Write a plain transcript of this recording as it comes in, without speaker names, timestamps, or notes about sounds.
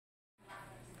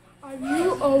Are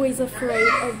you always afraid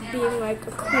of being like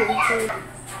a cool kid?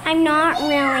 I'm not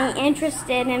really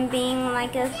interested in being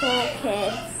like a cool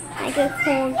kid. Like a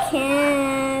cool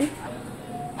kid.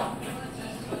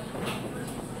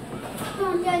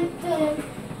 Dun dun dun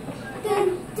dun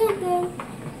dun dun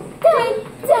dun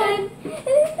dun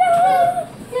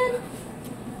dun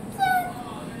dun.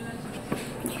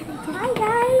 Hi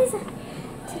guys!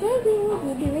 Today we will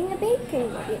be doing a baking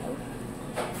video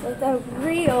with a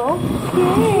real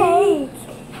cake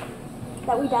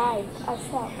that we dyed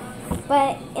ourselves.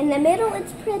 But in the middle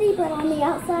it's pretty, but on the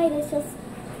outside it's just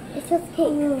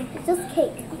cake. It's just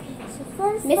cake. Okay, so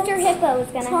first Mr. Hippo is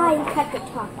gonna try and have cut the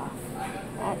top off.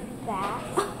 that.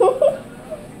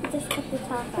 Just cut the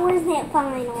top off. Or is that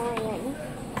fine, Orion?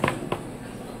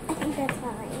 I think that's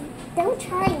fine. Don't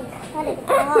try and cut it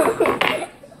off.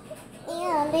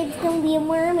 And it's gonna be a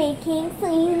mermaid cake, so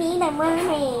you need a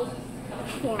mermaid.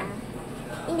 Yeah.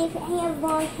 And if it has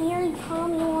long hair, you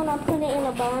probably want to put it in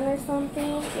a bun or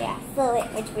something. Yeah. So it,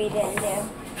 Which we didn't do.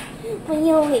 but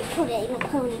you only put it in a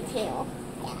ponytail.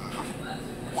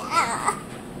 Yeah.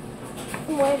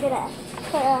 And we're gonna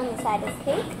put it on the side of the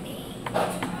cake.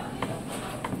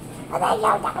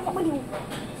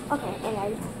 Okay, and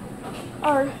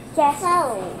our guest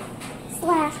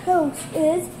slash host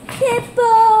is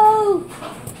Hippo.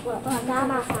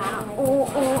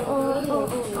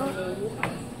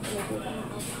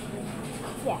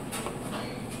 Yeah.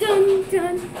 Dun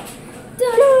dun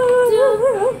dun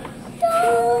dun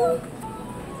dun.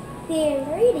 The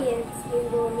ingredients you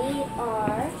will need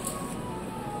are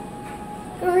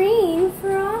Green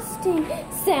frosting.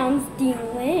 Sounds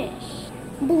delish.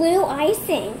 Blue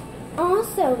icing.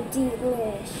 Also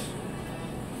delish.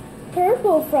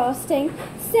 Purple frosting.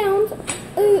 Sounds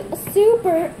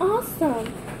super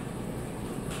awesome.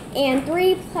 And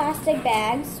 3 plastic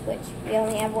bags, which we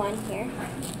only have one here.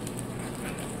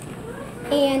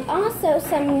 And also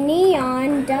some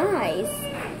neon dyes,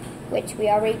 which we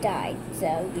already dyed,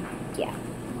 so yeah.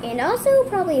 And also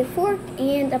probably a fork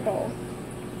and a bowl.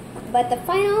 But the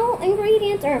final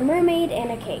ingredients are a mermaid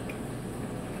and a cake.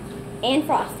 And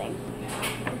frosting.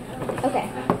 Okay.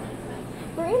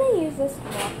 we're gonna use this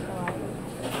block.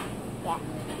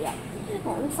 Yeah.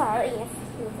 I'm sorry if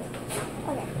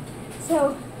okay.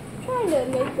 So trying to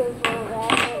make this more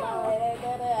rapid.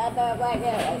 I don't like it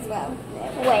as well.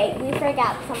 Wait, we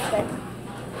forgot something.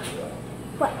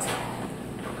 What?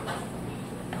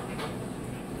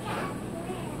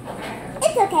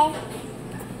 It's okay.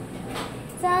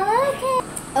 So, okay.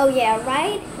 Oh yeah,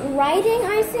 writing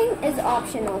icing is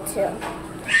optional too.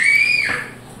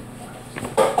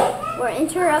 We're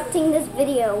interrupting this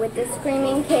video with this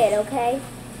screaming kid, okay?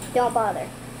 Don't bother.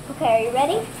 Okay, are you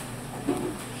ready?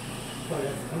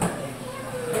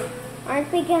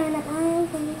 Aren't we gonna pause?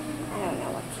 I don't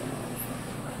know what you mean.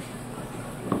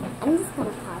 I'm just gonna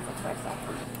pause it for a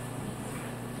second.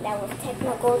 That was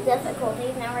technical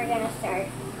difficulties. Now we're gonna start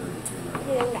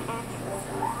doing the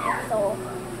actual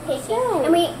baking.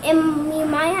 And we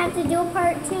might have to do a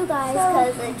part 2, guys,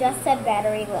 because it just said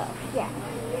battery low. Yeah.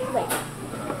 Wait.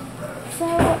 So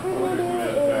what we're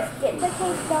gonna do is get the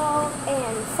cake doll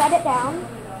and set it down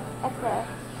at the.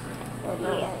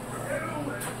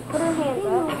 Put her hands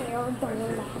up.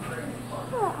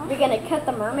 We're gonna cut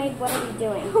the mermaid. What are we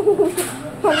doing?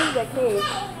 What is the cake?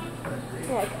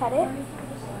 Gonna cut it.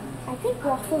 I think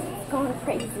Waffles is going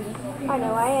crazy. I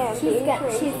know I am.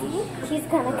 She's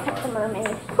gonna cut the mermaid.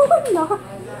 I'm not.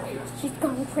 She's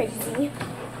going crazy.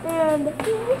 And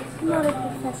I'm not a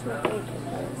professional baker,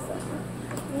 so.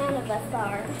 None of us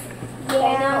are.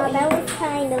 Yeah, that was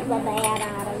kind of a bad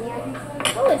item.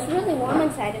 Oh, it's really warm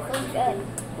inside. It feels good.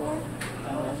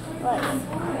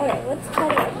 Let's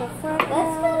cut it in the front.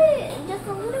 Let's cut it just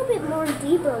a little bit more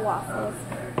deeper, Waffles.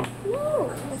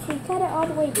 No, if we cut it all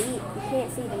the way deep, you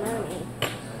can't see the mermaid.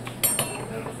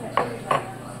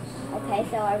 Okay,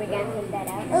 so are we gonna take that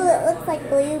out? Oh, it looks like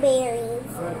blueberries.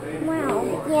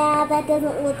 Wow. Yeah, that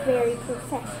doesn't look very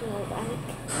professional, like.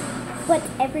 But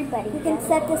everybody We can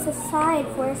set this aside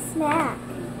for a snack.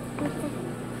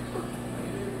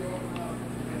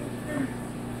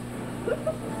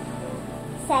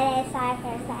 Set it aside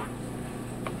for a snack.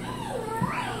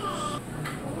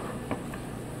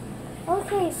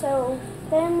 Okay, so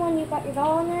then when you got your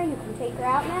doll in there, you can take her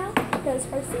out now because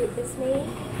her seat is made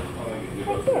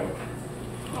right here.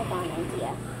 I got an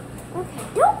idea. Okay,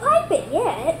 don't pipe it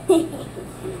yet.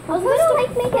 I was gonna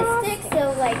like make it stick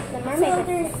so like the mermaid. So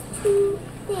there's 2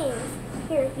 things.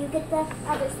 Here, you get the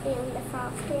other spoon, the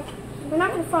frost here. We're not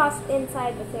going to frost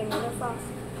inside the thing, we're going to frost.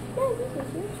 No, this is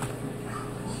yours.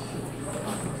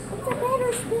 It's a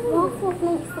better spoon. Waffles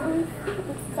makes sense.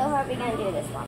 So how are we gonna do this one?